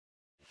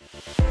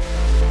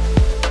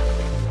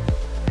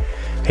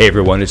Hey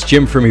everyone, it's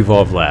Jim from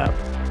EvolveLAB.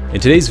 In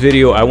today's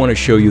video, I want to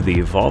show you the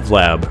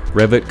EvolveLAB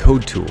Revit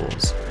Code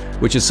Tools,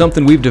 which is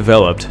something we've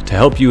developed to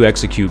help you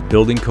execute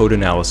building code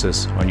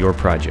analysis on your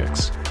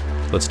projects.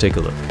 Let's take a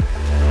look.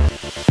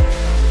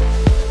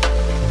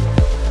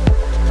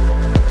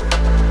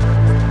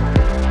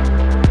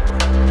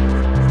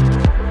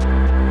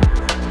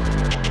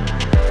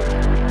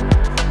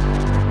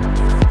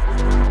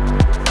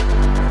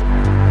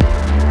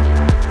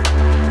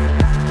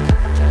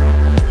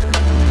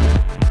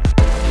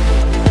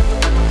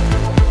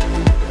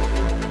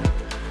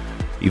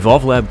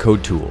 EvolveLAB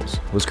Code Tools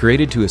was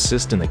created to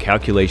assist in the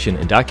calculation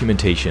and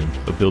documentation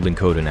of building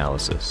code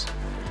analysis.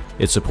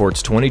 It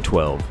supports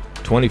 2012,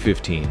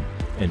 2015,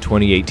 and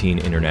 2018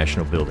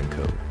 International Building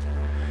Code.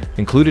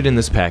 Included in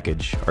this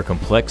package are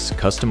complex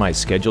customized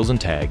schedules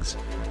and tags,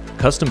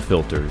 custom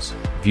filters,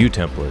 view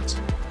templates,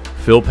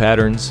 fill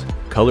patterns,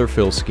 color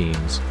fill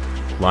schemes,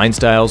 line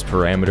styles,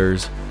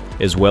 parameters,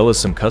 as well as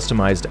some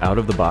customized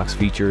out-of-the-box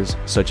features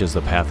such as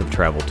the path of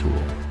travel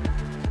tool.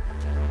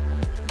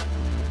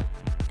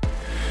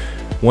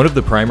 One of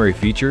the primary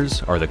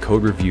features are the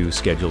code review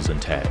schedules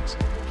and tags,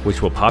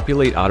 which will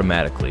populate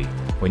automatically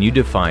when you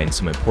define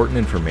some important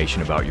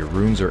information about your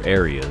rooms or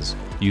areas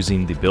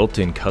using the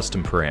built-in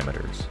custom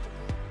parameters.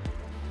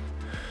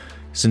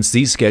 Since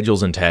these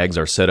schedules and tags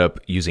are set up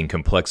using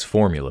complex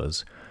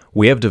formulas,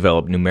 we have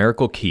developed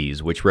numerical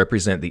keys which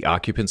represent the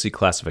occupancy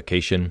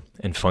classification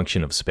and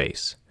function of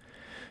space.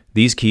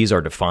 These keys are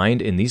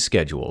defined in these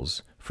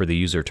schedules for the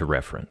user to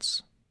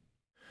reference.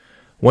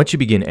 Once you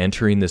begin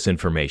entering this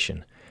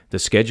information, the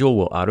schedule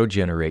will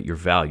auto-generate your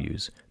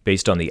values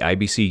based on the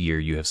IBC year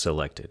you have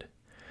selected.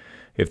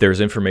 If there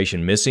is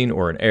information missing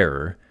or an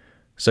error,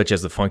 such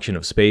as the function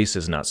of space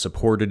is not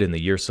supported in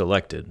the year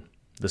selected,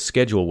 the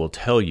schedule will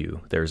tell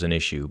you there is an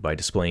issue by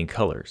displaying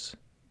colors.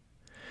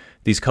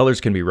 These colors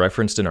can be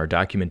referenced in our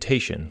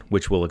documentation,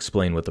 which will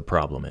explain what the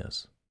problem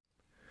is.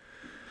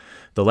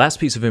 The last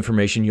piece of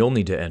information you'll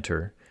need to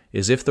enter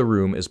is if the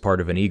room is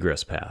part of an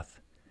egress path,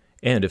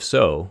 and if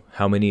so,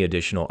 how many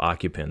additional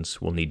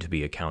occupants will need to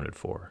be accounted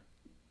for.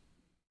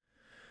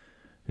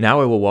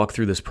 Now I will walk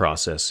through this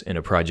process in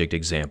a project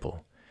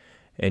example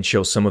and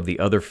show some of the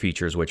other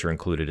features which are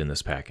included in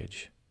this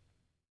package.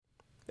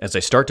 As I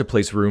start to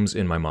place rooms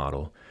in my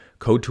model,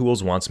 Code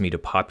Tools wants me to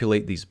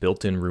populate these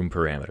built-in room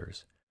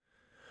parameters: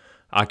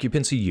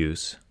 occupancy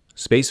use,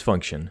 space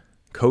function,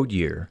 code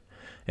year,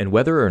 and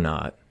whether or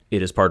not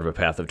it is part of a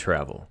path of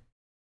travel.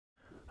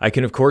 I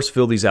can of course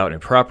fill these out in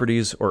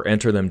properties or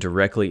enter them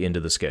directly into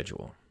the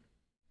schedule.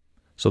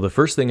 So the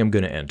first thing I'm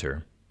going to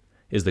enter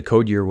is the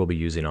code year we'll be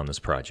using on this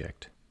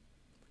project.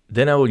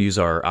 Then I will use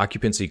our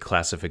occupancy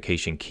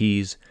classification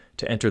keys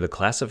to enter the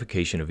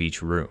classification of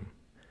each room.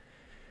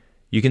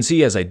 You can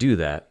see as I do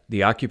that,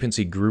 the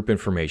occupancy group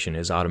information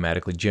is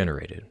automatically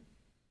generated.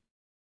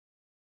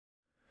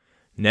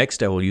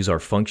 Next, I will use our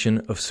function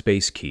of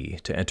space key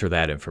to enter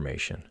that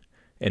information.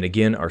 And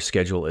again, our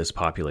schedule is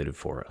populated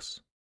for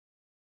us.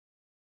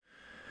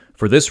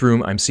 For this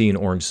room, I'm seeing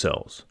orange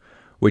cells,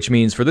 which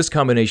means for this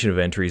combination of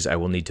entries, I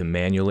will need to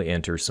manually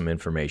enter some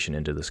information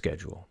into the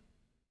schedule.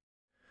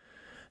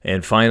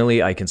 And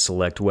finally, I can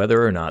select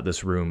whether or not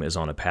this room is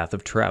on a path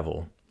of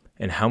travel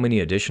and how many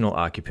additional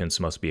occupants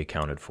must be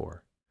accounted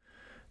for.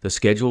 The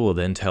schedule will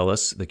then tell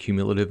us the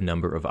cumulative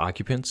number of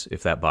occupants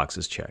if that box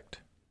is checked.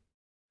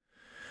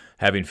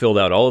 Having filled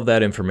out all of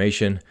that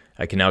information,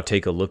 I can now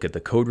take a look at the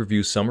code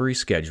review summary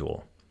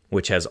schedule,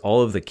 which has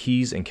all of the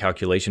keys and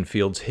calculation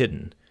fields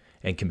hidden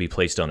and can be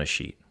placed on a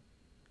sheet.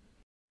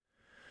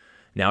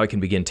 Now I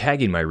can begin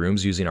tagging my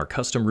rooms using our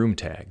custom room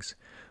tags,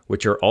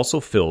 which are also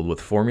filled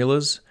with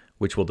formulas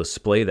which will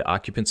display the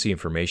occupancy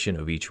information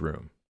of each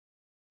room.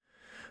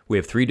 We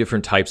have three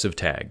different types of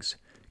tags: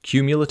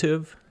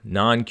 cumulative,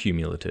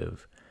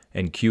 non-cumulative,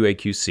 and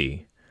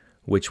QAQC,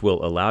 which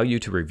will allow you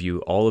to review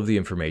all of the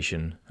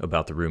information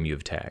about the room you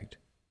have tagged.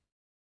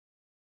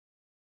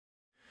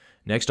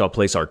 Next, I'll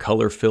place our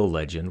color fill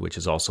legend, which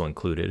is also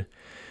included.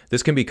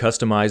 This can be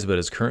customized but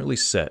is currently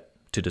set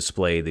to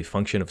display the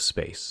function of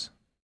space.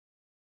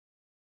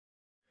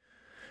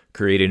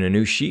 Creating a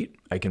new sheet,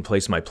 I can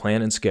place my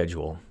plan and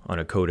schedule on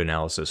a code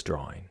analysis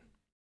drawing.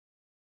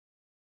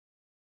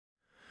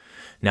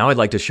 Now I'd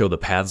like to show the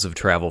paths of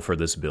travel for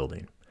this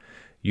building.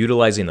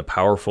 Utilizing the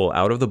powerful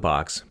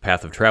out-of-the-box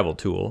path of travel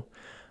tool,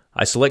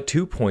 I select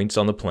 2 points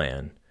on the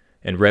plan,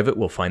 and Revit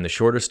will find the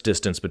shortest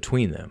distance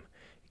between them,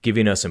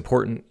 giving us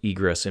important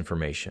egress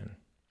information.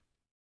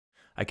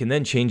 I can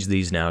then change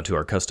these now to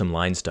our custom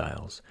line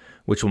styles,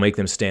 which will make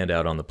them stand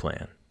out on the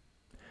plan.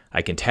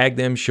 I can tag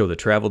them, show the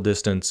travel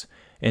distance,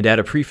 and add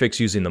a prefix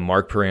using the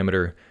mark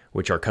parameter,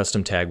 which our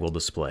custom tag will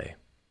display.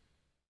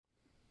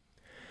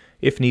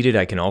 If needed,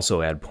 I can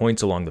also add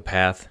points along the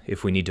path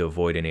if we need to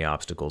avoid any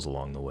obstacles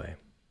along the way.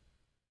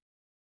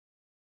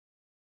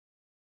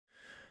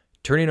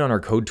 Turning on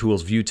our Code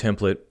Tools view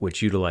template,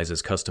 which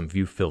utilizes custom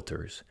view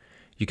filters,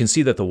 you can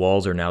see that the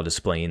walls are now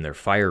displaying their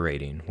fire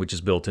rating, which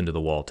is built into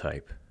the wall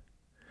type.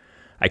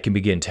 I can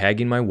begin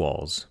tagging my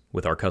walls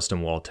with our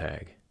custom wall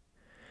tag.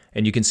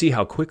 and you can see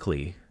how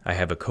quickly I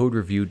have a code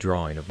review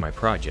drawing of my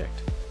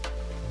project.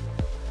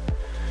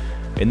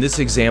 In this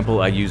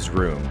example, I used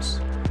rooms,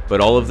 but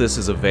all of this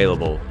is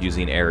available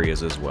using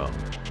areas as well.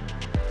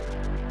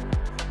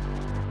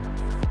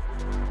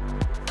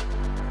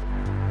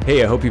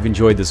 Hey, I hope you've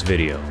enjoyed this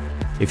video.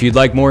 If you'd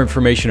like more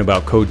information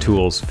about Code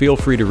Tools, feel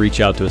free to reach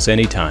out to us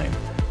anytime,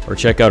 or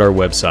check out our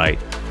website,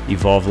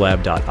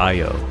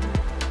 EvolveLAB.io.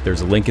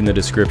 There's a link in the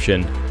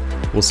description.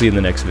 We'll see you in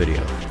the next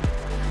video.